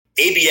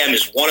ABM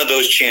is one of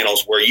those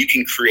channels where you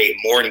can create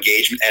more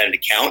engagement at an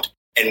account.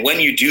 And when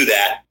you do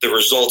that, the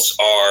results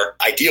are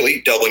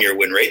ideally doubling your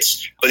win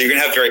rates, but you're going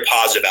to have very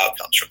positive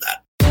outcomes from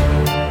that.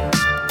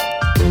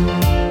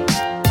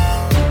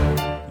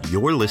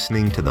 You're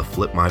listening to the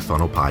Flip My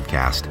Funnel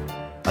podcast,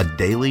 a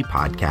daily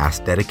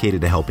podcast dedicated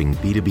to helping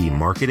B2B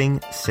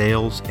marketing,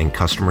 sales, and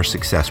customer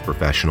success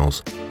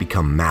professionals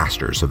become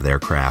masters of their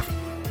craft.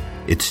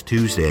 It's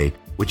Tuesday,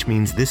 which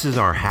means this is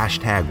our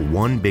hashtag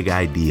One Big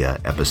Idea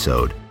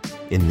episode.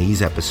 In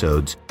these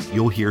episodes,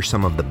 you'll hear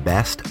some of the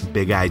best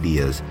big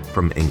ideas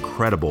from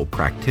incredible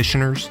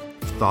practitioners,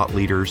 thought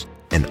leaders,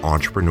 and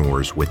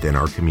entrepreneurs within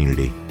our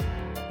community.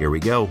 Here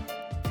we go.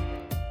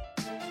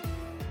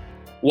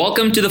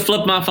 Welcome to the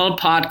Flip My Funnel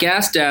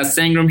podcast.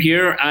 Sangram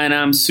here, and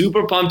I'm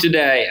super pumped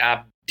today.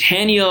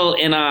 Daniel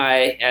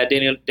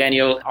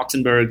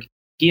Oxenburgh,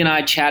 he and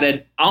I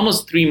chatted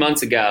almost 3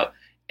 months ago,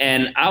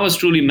 and I was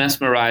truly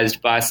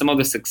mesmerized by some of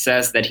the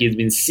success that he's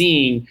been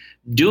seeing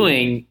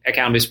doing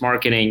account-based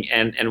marketing.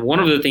 And one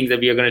of the things that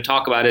we are going to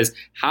talk about is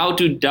how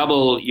to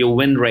double your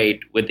win rate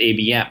with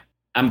ABM.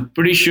 I'm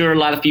pretty sure a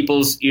lot of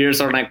people's ears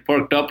are like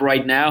perked up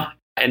right now,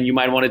 and you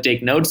might want to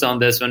take notes on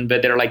this one,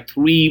 but there are like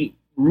 3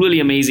 really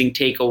amazing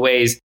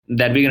takeaways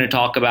that we're going to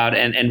talk about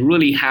and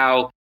really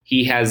how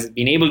he has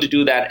been able to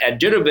do that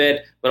at Jitterbit,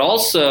 but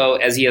also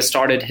as he has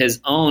started his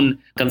own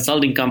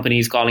consulting company,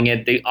 he's calling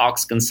it the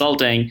Ox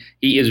Consulting.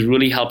 He is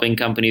really helping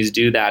companies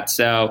do that.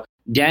 So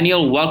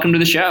Daniel, welcome to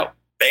the show.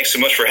 Thanks so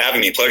much for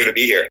having me. Pleasure to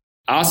be here.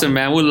 Awesome,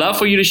 man. We'd love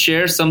for you to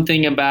share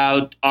something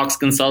about Ox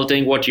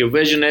Consulting, what your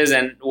vision is,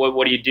 and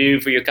what do you do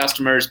for your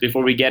customers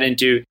before we get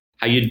into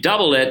how you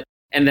double it.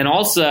 And then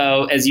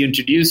also, as you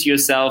introduce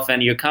yourself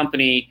and your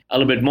company a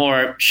little bit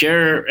more,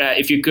 share,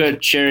 if you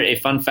could, share a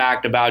fun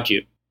fact about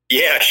you.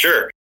 Yeah,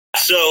 sure.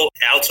 So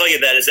I'll tell you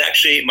that is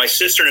actually my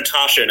sister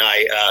Natasha and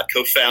I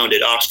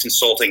co-founded Ox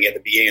Consulting at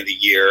the beginning of the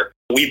year.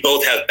 We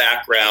both have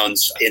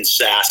backgrounds in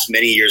SaaS,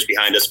 many years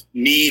behind us.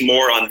 Me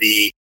more on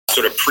the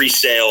sort of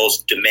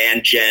pre-sales,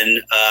 demand gen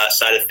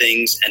side of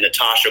things, and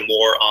Natasha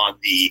more on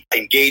the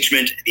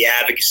engagement, the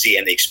advocacy,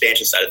 and the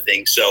expansion side of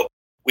things. So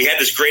we had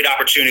this great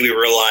opportunity, we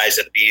realized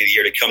at the beginning of the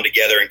year, to come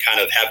together and kind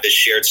of have this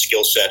shared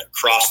skill set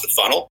across the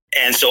funnel.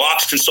 And so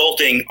Ox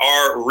Consulting,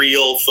 our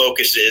real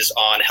focus is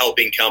on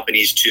helping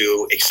companies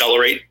to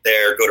accelerate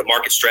their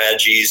go-to-market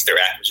strategies, their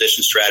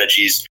acquisition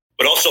strategies,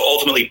 but also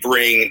ultimately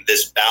bring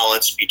this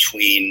balance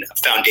between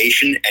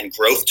foundation and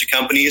growth to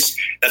companies.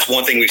 That's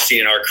one thing we've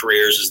seen in our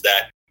careers, is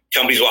that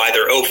companies will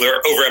either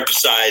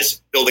overemphasize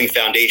building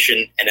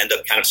foundation and end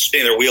up kind of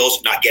spinning their wheels,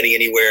 not getting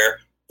anywhere,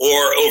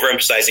 or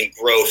overemphasizing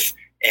growth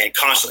and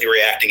constantly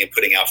reacting and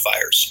putting out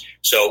fires.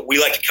 So we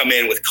like to come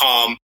in with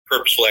calm,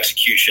 purposeful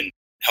execution,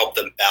 help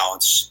them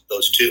balance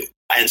those two.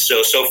 And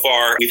so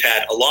far, we've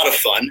had a lot of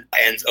fun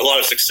and a lot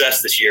of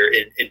success this year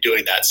in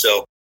doing that.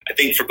 So I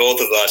think for both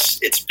of us,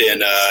 it's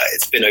been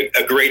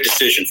a great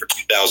decision for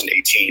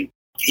 2018.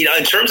 You know,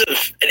 in terms of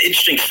an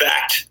interesting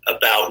fact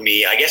about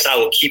me, I guess I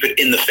will keep it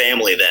in the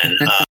family then.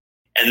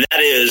 And that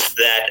is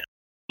that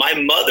my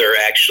mother,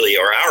 actually,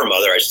 or our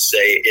mother, I should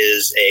say,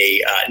 is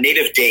a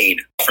native Dane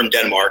from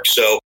Denmark.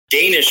 So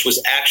Danish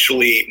was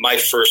actually my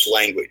first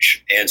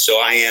language. And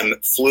so I am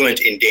fluent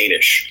in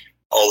Danish,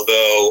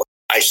 although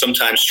I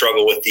sometimes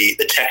struggle with the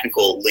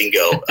technical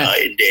lingo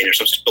in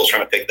Danish. I'm still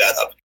trying to pick that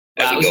up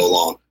as we go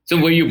along. So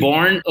were you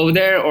born over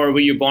there, or were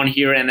you born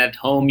here and at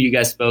home you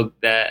guys spoke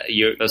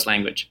your first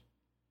language?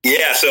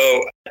 Yeah,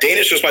 so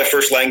Danish was my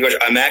first language.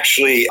 I'm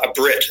actually a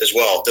Brit as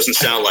well. Doesn't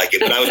sound like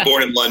it, but I was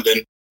born in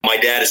London. My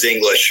dad is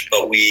English,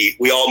 but we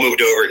all moved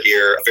over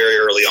here very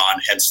early on,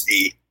 hence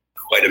the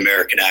quite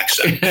American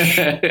accent.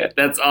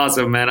 That's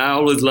awesome, man. I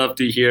always love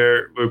to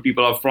hear where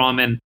people are from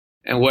and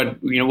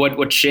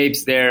what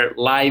shapes their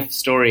life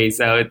story.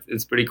 So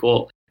it's pretty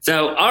cool.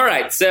 So all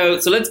right, so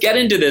let's get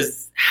into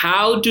this.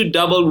 How to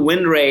double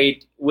win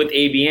rate with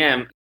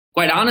ABM.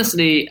 Quite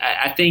honestly,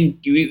 I think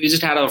we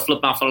just had our Flip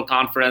My Funnel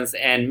conference,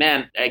 and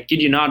man, I kid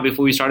you not,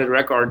 before we started the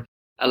record,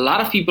 a lot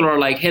of people are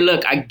like, hey,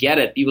 look, I get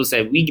it. People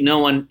say, we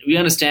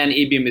understand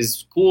ABM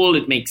is cool.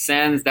 It makes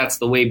sense. That's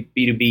the way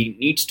B2B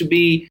needs to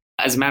be.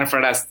 As a matter of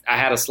fact, I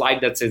had a slide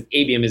that says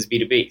ABM is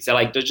B2B. So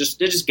like, they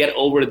just get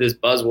over this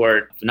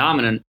buzzword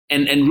phenomenon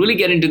and really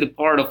get into the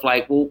part of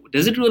like, well,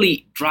 does it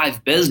really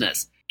drive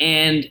business?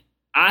 And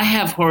I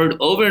have heard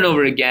over and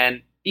over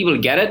again, people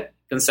get it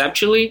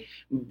conceptually,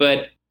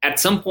 but at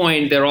some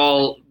point they're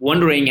all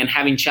wondering and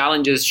having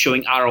challenges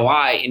showing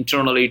ROI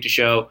internally to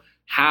show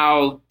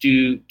how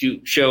to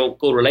show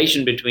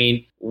correlation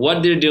between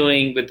what they're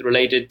doing with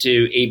related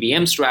to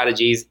ABM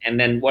strategies and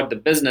then what the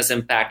business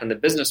impact and the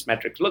business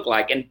metrics look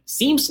like. And it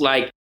seems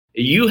like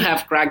you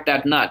have cracked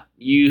that nut.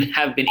 You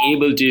have been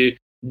able to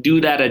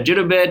do that at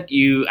Jitterbit.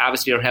 You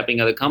obviously are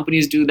helping other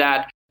companies do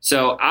that.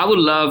 So I would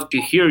love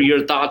to hear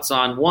your thoughts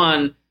on,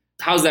 one,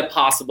 how's that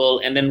possible?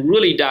 And then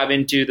really dive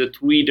into the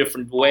 3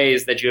 different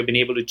ways that you have been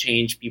able to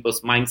change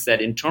people's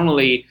mindset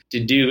internally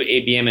to do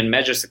ABM and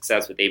measure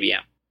success with ABM.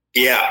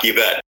 Yeah, you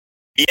bet.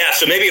 Yeah,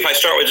 so maybe if I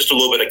start with just a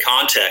little bit of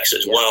context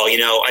as well. You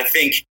know, I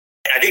think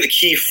I think the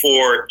key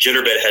for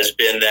Jitterbit has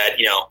been that,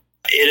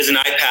 it is an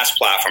iPaaS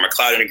platform, a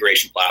cloud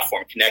integration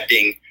platform,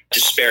 connecting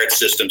disparate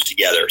systems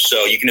together.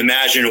 So you can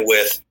imagine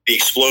with the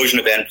explosion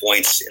of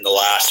endpoints in the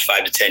last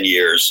 5 to 10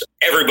 years,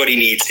 everybody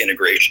needs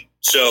integration.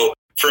 So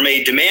from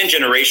a demand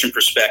generation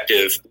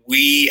perspective,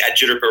 we at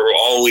Jitterbit were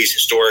always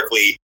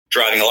historically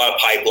driving a lot of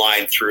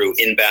pipeline through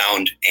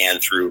inbound and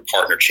through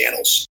partner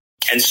channels.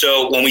 And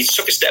so when we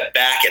took a step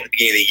back at the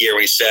beginning of the year,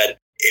 we said,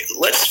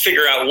 let's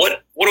figure out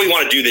what do we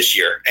want to do this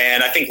year?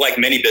 And I think like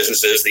many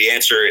businesses, the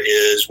answer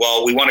is,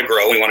 well, we want to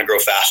grow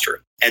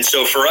faster. And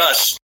so for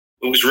us,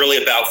 it was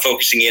really about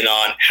focusing in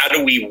on how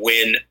do we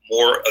win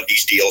more of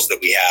these deals that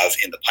we have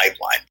in the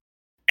pipeline.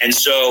 And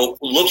so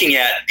looking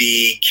at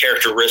the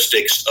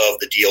characteristics of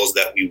the deals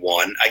that we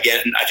won, again,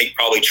 I think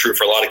probably true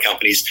for a lot of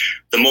companies,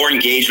 the more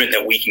engagement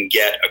that we can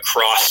get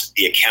across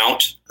the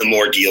account, the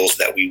more deals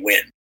that we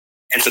win.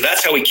 And so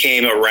that's how we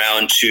came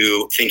around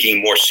to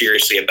thinking more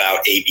seriously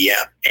about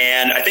ABM.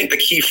 And I think the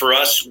key for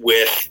us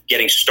with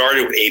getting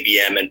started with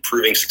ABM and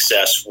proving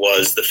success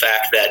was the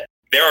fact that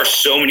there are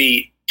so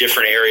many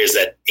different areas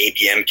that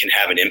ABM can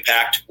have an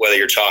impact, whether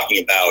you're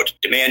talking about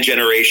demand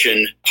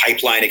generation,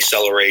 pipeline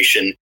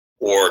acceleration,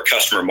 or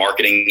customer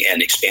marketing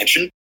and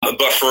expansion.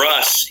 But for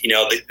us,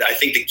 I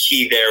think the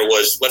key there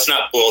was let's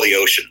not boil the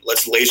ocean.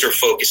 Let's laser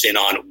focus in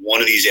on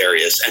one of these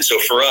areas. And so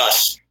for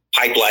us,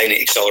 pipeline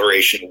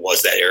acceleration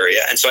was that area.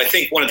 And so I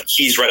think one of the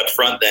keys right up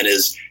front then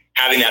is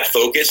having that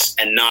focus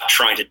and not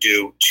trying to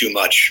do too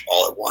much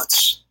all at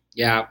once.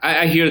 Yeah,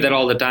 I hear that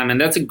all the time.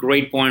 And that's a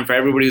great point for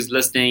everybody who's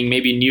listening,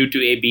 maybe new to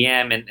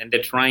ABM, and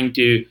they're trying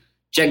to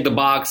check the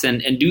box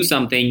and do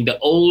something. The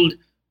old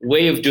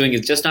way of doing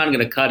is just not going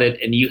to cut it.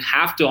 And you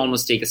have to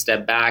almost take a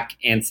step back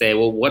and say,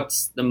 well,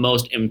 what's the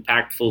most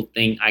impactful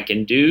thing I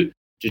can do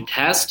to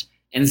test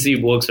and see if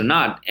it works or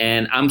not?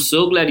 And I'm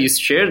so glad you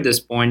shared this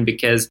point,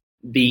 because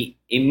the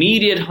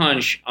immediate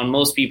hunch on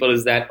most people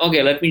is that,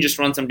 okay, let me just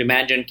run some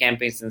demand gen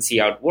campaigns and see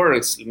how it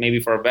works, maybe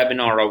for a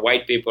webinar or a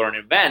white paper or an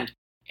event.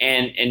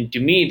 And to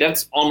me,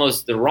 that's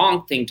almost the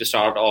wrong thing to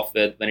start off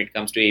with when it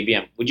comes to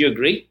ABM. Would you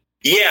agree?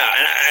 Yeah,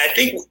 and I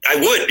think I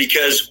would,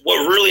 because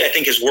what really I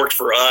think has worked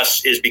for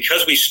us is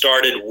because we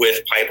started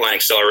with pipeline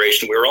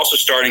acceleration, we were also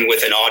starting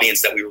with an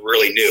audience that we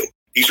really knew.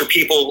 These are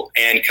people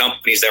and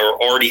companies that were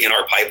already in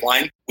our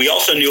pipeline. We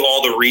also knew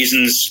all the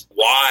reasons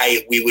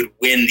why we would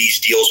win these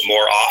deals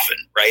more often,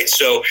 right?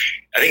 So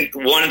I think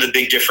one of the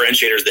big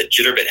differentiators that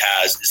Jitterbit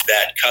has is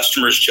that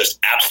customers just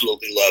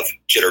absolutely love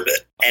Jitterbit.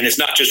 And it's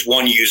not just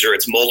one user,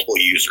 it's multiple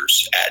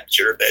users at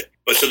Jitterbit.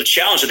 But so the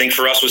challenge, I think,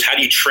 for us was how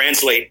do you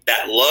translate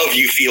that love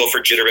you feel for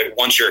Jitterbit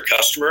once you're a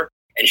customer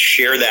and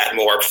share that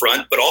more up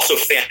front, but also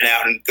fan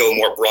out and go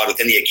more broad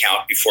within the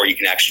account before you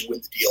can actually win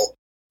the deal.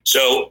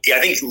 So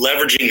I think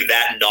leveraging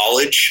that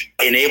knowledge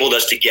enabled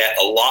us to get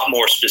a lot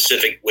more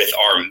specific with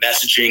our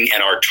messaging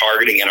and our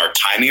targeting and our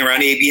timing around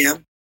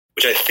ABM,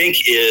 which I think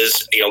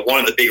is one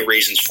of the big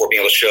reasons for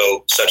being able to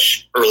show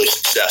such early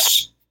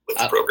success with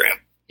the program.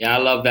 Yeah, I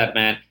love that,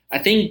 man. I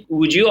think,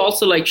 would you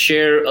also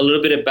share a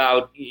little bit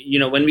about,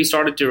 when we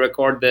started to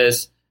record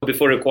this,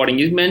 before recording,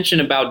 you mentioned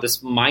about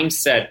this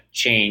mindset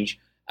change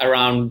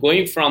around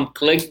going from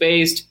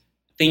click-based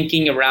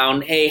thinking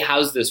around, hey,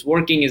 how's this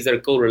working? Is there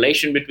a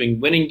correlation between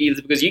winning deals?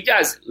 Because you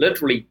guys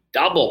literally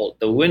double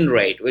the win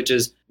rate, which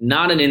is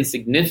not an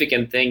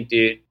insignificant thing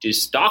to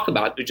talk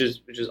about, which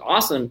is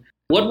awesome.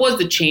 What was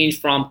the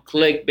change from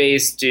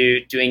click-based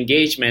to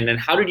engagement, and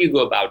how did you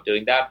go about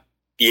doing that?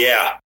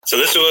 Yeah, so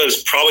this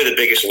was probably the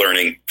biggest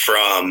learning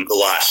from the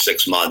last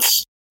 6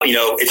 months.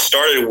 It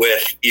started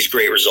with these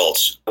great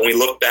results. When we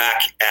look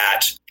back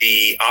at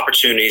the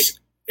opportunities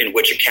in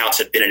which accounts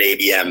had been in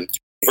ABM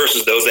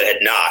versus those that had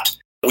not,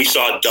 we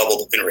saw double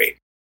the win rate.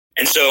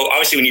 And so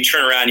obviously when you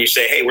turn around and you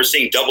say, hey, we're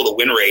seeing double the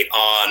win rate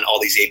on all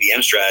these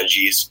ABM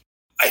strategies,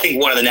 I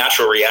think one of the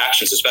natural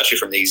reactions, especially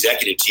from the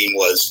executive team,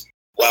 was,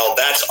 well,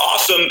 that's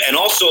awesome and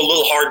also a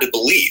little hard to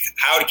believe.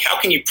 How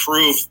can you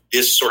prove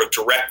this sort of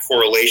direct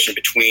correlation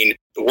between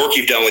the work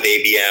you've done with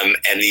ABM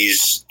and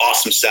these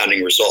awesome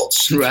sounding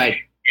results? Right.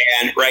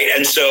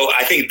 And so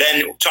I think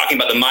then talking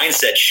about the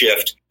mindset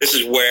shift, this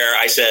is where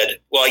I said,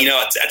 well,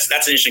 that's an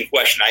interesting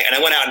question. And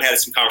I went out and had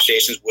some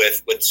conversations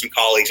with some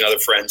colleagues and other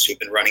friends who've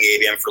been running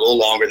ABM for a little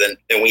longer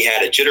than we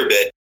had at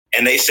Jitterbit.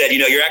 And they said,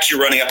 you're actually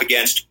running up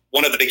against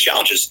one of the big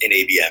challenges in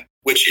ABM,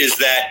 which is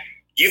that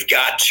you've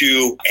got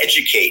to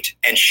educate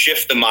and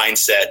shift the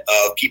mindset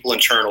of people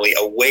internally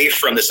away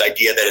from this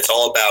idea that it's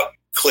all about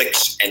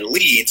clicks and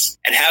leads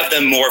and have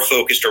them more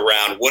focused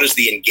around what is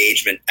the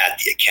engagement at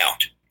the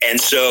account. And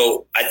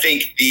so I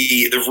think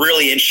the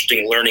really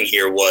interesting learning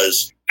here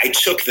was I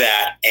took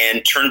that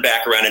and turned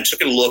back around and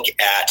took a look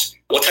at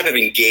what type of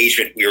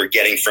engagement we were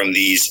getting from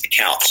these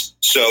accounts.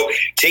 So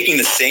taking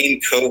the same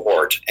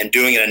cohort and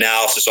doing an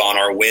analysis on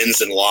our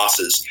wins and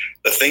losses,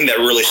 the thing that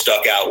really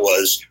stuck out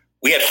was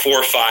we had 4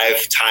 or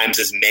 5 times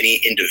as many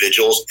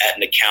individuals at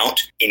an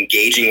account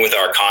engaging with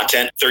our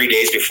content 30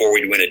 days before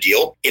we'd win a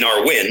deal in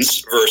our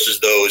wins versus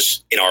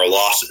those in our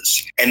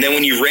losses. And then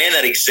when you ran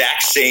that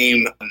exact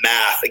same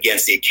math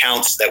against the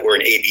accounts that were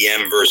in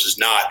ABM versus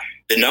not,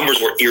 the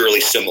numbers were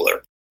eerily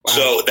similar. Wow.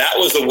 So that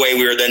was the way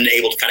we were then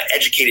able to kind of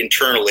educate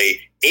internally.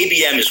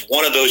 ABM is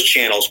one of those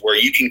channels where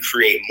you can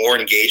create more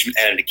engagement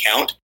at an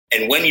account.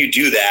 And when you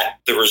do that,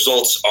 the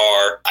results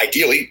are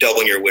ideally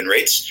doubling your win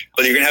rates,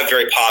 but you're going to have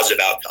very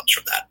positive outcomes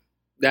from that.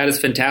 That is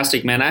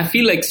fantastic, man. I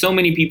feel like so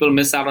many people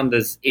miss out on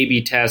this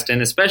A/B test,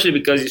 and especially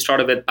because you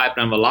started with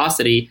pipeline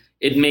velocity,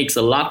 it makes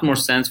a lot more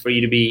sense for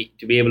you to be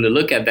able to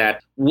look at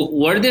that.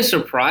 Were they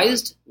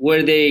surprised?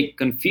 Were they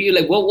confused?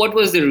 Like, what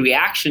was the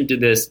reaction to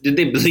this? Did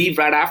they believe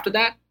right after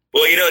that?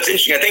 Well, it's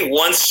interesting. I think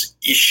once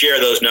you share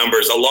those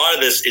numbers, a lot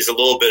of this is a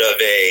little bit of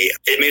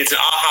it's an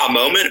aha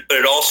moment, but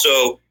it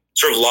also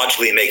sort of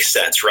logically makes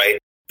sense, right?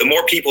 The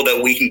more people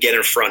that we can get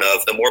in front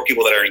of, the more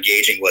people that are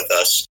engaging with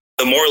us,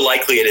 the more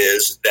likely it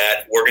is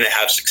that we're going to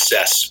have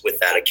success with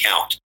that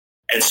account.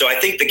 And so I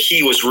think the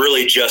key was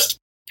really just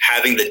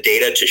having the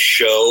data to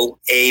show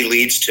A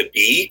leads to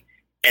B,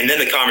 and then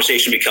the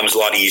conversation becomes a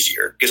lot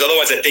easier. Because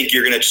otherwise, I think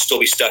you're going to still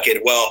be stuck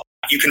in, well,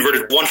 you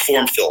converted one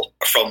form fill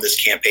from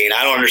this campaign.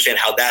 I don't understand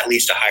how that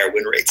leads to higher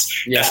win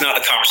rates. Yeah. That's not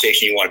the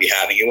conversation you want to be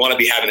having. You want to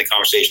be having the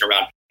conversation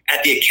around,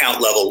 at the account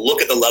level,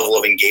 look at the level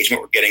of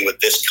engagement we're getting with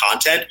this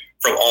content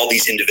from all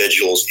these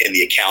individuals in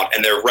the account,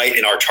 and they're right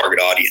in our target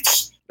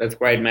audience. That's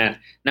great, man.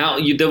 Now,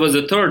 there was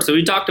a third. So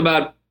we talked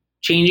about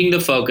changing the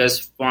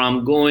focus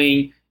from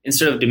going,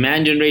 instead of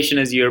demand generation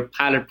as your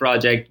pilot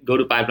project, go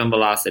to pipeline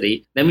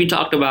velocity. Then we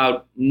talked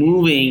about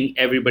moving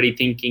everybody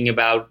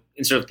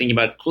instead of thinking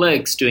about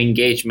clicks to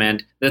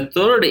engagement. The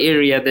third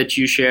area that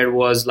you shared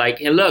was like,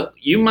 hey, look,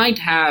 you might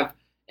have,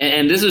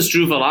 and this is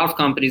true for a lot of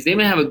companies, they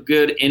may have a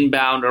good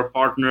inbound or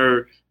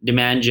partner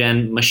demand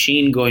gen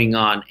machine going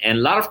on. And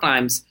a lot of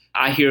times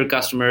I hear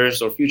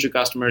customers or future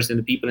customers and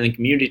the people in the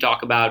community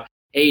talk about,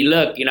 hey,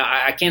 look,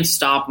 I can't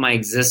stop my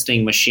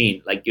existing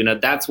machine. Like,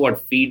 that's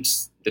what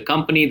feeds the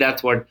company.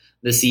 That's what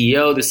the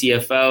CEO, the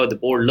CFO, the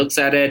board looks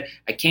at it.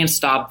 I can't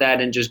stop that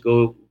and just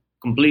go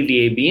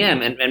completely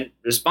ABM. And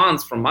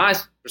response from my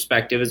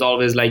perspective is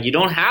always like, you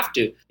don't have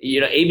to.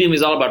 ABM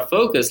is all about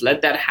focus.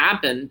 Let that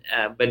happen.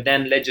 But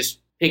then let's just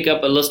pick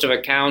up a list of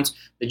accounts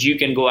that you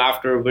can go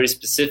after very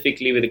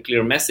specifically with a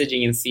clear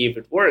messaging and see if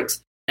it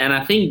works. And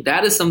I think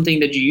that is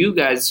something that you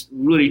guys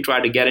really try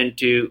to get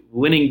into,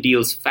 winning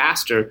deals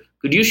faster.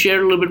 Could you share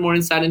a little bit more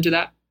insight into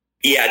that?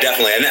 Yeah,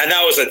 definitely. And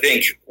that was, I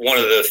think, one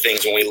of the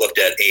things when we looked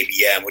at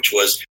ABM, which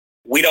was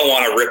we don't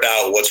want to rip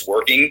out what's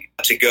working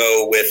to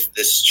go with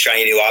this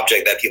shiny new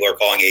object that people are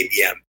calling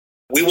ABM.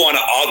 We want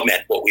to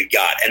augment what we've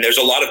got. And there's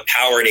a lot of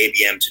power in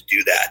ABM to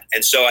do that.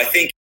 And so I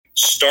think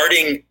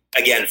starting,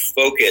 again,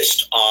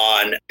 focused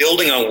on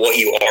building on what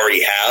you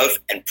already have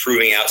and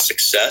proving out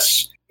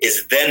success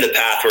is then the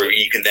path where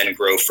you can then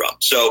grow from.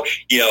 So,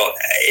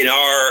 in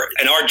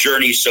our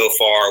journey so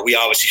far, we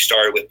obviously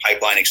started with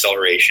pipeline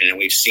acceleration and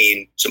we've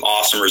seen some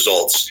awesome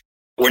results.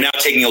 We're now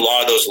taking a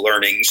lot of those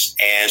learnings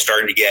and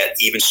starting to get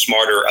even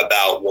smarter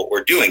about what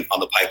we're doing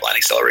on the pipeline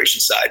acceleration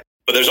side.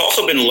 But there's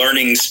also been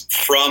learnings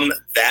from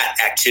that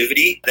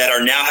activity that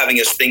are now having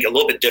us think a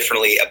little bit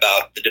differently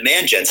about the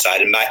demand gen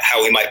side and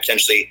how we might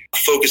potentially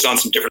focus on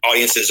some different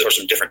audiences or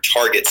some different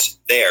targets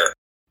there.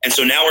 And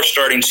so now we're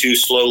starting to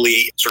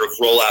slowly sort of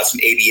roll out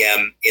some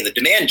ABM in the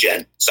demand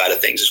gen side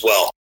of things as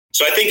well.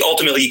 So I think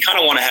ultimately you kind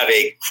of want to have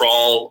a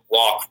crawl,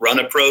 walk, run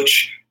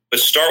approach, but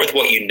start with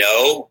what you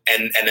know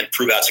and then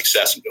prove out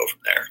success and go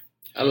from there.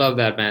 I love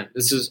that, man.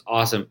 This is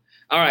awesome.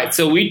 All right.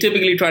 So we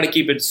typically try to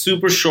keep it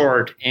super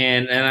short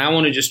and I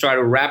want to just try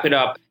to wrap it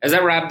up. As I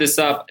wrap this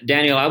up,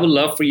 Daniel, I would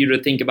love for you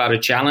to think about a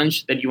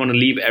challenge that you want to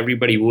leave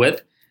everybody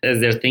with as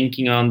they're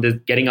thinking on this,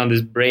 getting on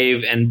this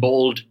brave and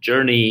bold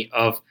journey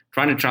of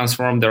trying to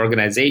transform their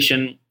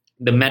organization,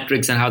 the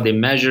metrics and how they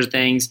measure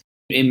things.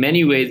 In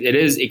many ways, it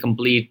is a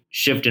complete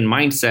shift in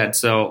mindset.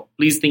 So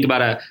please think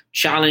about a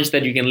challenge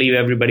that you can leave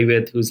everybody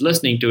with who's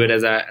listening to it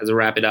as I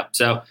wrap it up.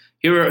 So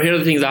here are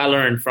the things I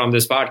learned from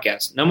this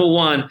podcast. Number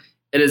one,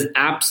 it is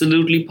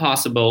absolutely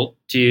possible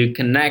to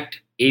connect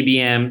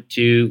ABM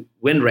to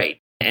win rate.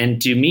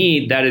 And to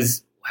me, that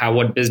is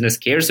what business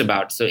cares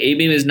about. So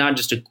ABM is not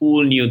just a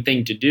cool new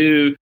thing to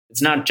do.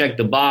 It's not check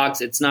the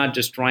box. It's not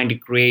just trying to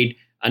create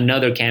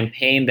another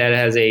campaign that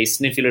has a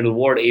sniffy little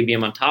word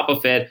ABM on top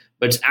of it,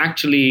 but it's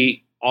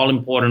actually all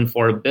important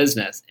for a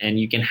business. And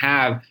you can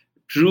have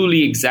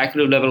truly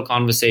executive level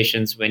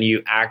conversations when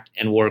you act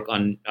and work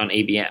on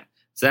ABM.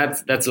 So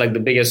that's like the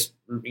biggest,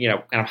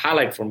 kind of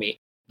highlight for me.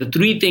 The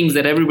three things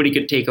that everybody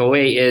could take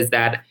away is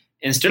that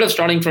instead of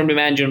starting from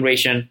demand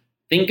generation,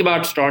 think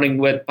about starting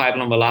with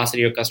pipeline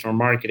velocity or customer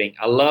marketing.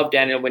 I love,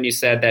 Daniel, when you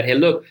said that, hey,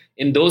 look,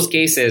 in those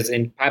cases,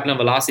 in pipeline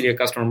velocity or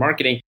customer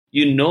marketing,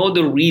 you know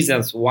the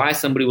reasons why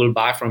somebody will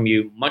buy from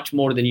you much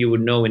more than you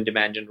would know in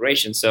demand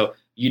generation. So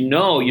you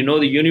know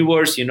the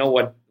universe, you know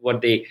where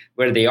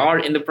they are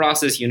in the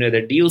process, you know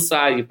their deal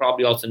size, you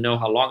probably also know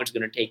how long it's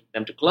going to take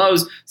them to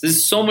close. So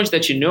there's so much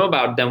that you know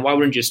about them. Why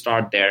wouldn't you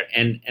start there?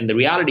 And the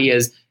reality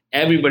is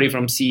everybody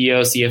from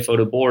CEO, CFO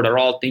to board are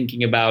all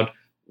thinking about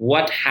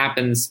what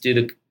happens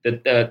to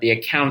the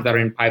accounts that are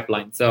in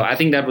pipeline. So I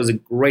think that was a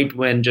great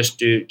win just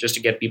to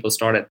get people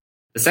started.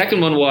 The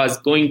second one was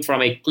going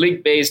from a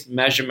click-based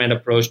measurement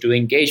approach to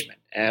engagement.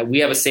 We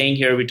have a saying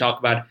here, we talk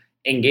about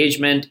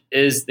engagement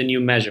is the new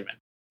measurement.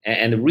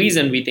 And the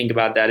reason we think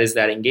about that is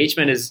that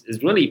engagement is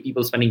really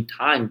people spending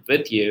time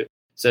with you.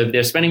 So if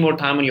they're spending more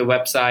time on your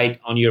website,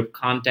 on your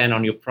content,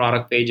 on your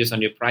product pages,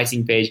 on your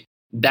pricing page,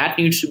 that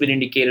needs to be an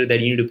indicator that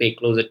you need to pay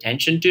close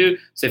attention to.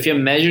 So if you're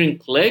measuring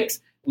clicks,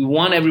 we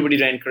want everybody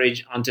to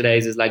encourage on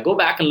today's is like, go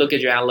back and look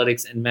at your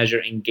analytics and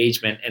measure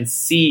engagement and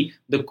see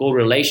the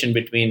correlation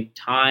between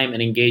time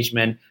and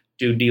engagement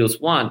to deals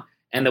won.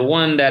 And the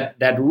one that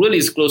really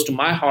is close to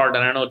my heart,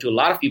 and I know to a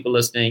lot of people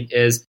listening,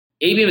 is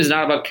ABM is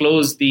not about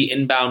close the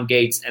inbound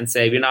gates and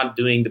say, we're not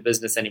doing the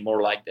business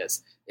anymore like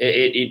this.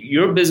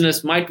 Your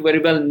business might very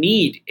well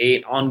need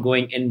an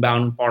ongoing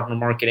inbound partner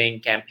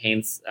marketing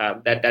campaigns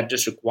that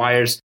just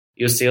requires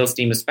your sales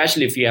team,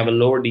 especially if you have a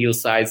lower deal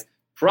size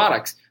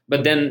products.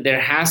 But then there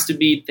has to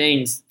be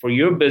things for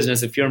your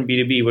business, if you're in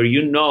B2B, where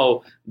you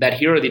know that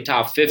here are the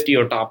top 50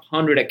 or top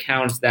 100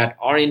 accounts that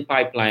are in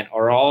pipeline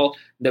or all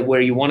that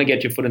where you want to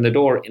get your foot in the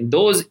door. In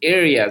those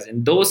areas,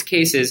 in those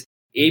cases,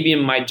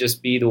 ABM might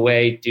just be the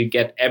way to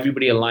get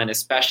everybody aligned,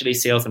 especially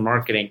sales and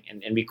marketing.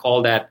 And we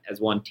call that as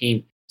one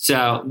team.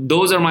 So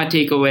those are my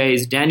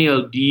takeaways.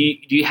 Daniel, do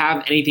you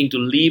have anything to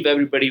leave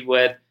everybody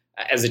with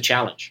as a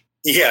challenge?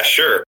 Yeah,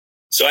 sure.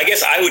 So I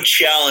guess I would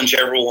challenge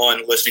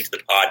everyone listening to the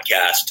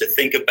podcast to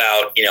think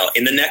about,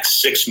 in the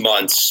next 6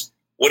 months,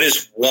 what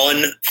is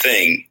one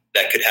thing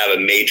that could have a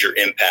major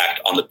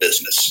impact on the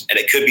business? And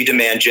it could be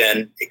demand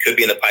gen. It could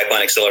be in the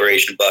pipeline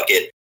acceleration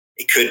bucket.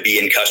 It could be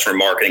in customer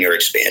marketing or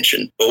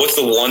expansion. But what's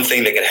the one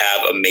thing that could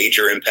have a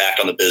major impact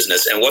on the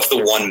business? And what's the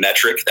one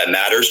metric that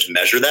matters to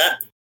measure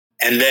that?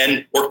 And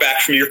then work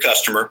back from your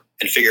customer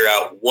and figure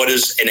out what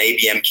is an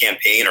ABM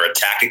campaign or a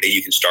tactic that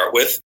you can start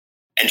with.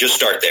 And just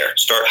start there.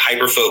 Start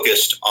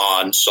hyper-focused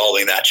on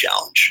solving that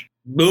challenge.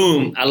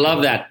 Boom. I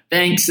love that.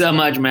 Thanks so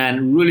much,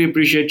 man. Really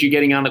appreciate you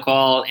getting on the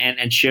call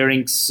and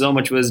sharing so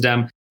much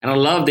wisdom. And I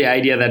love the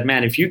idea that,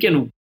 man, if you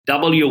can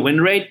double your win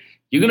rate,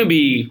 you're going to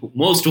be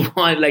most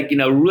one,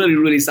 really,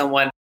 really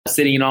someone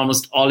sitting in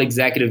almost all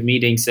executive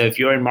meetings. So if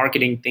you're in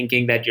marketing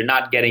thinking that you're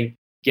not getting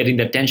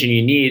the attention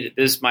you need,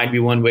 this might be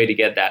one way to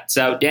get that.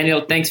 So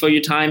Daniel, thanks for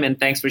your time and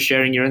thanks for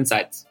sharing your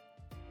insights.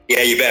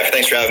 Yeah, you bet.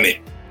 Thanks for having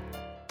me.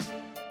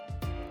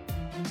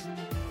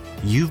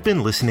 You've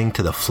been listening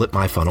to the Flip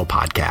My Funnel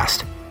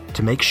podcast.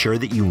 To make sure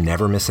that you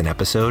never miss an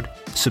episode,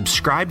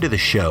 subscribe to the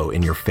show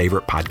in your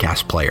favorite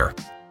podcast player.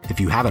 If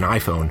you have an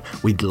iPhone,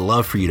 we'd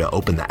love for you to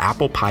open the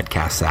Apple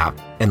Podcasts app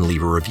and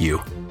leave a review.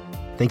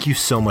 Thank you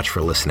so much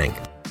for listening.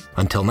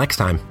 Until next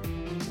time.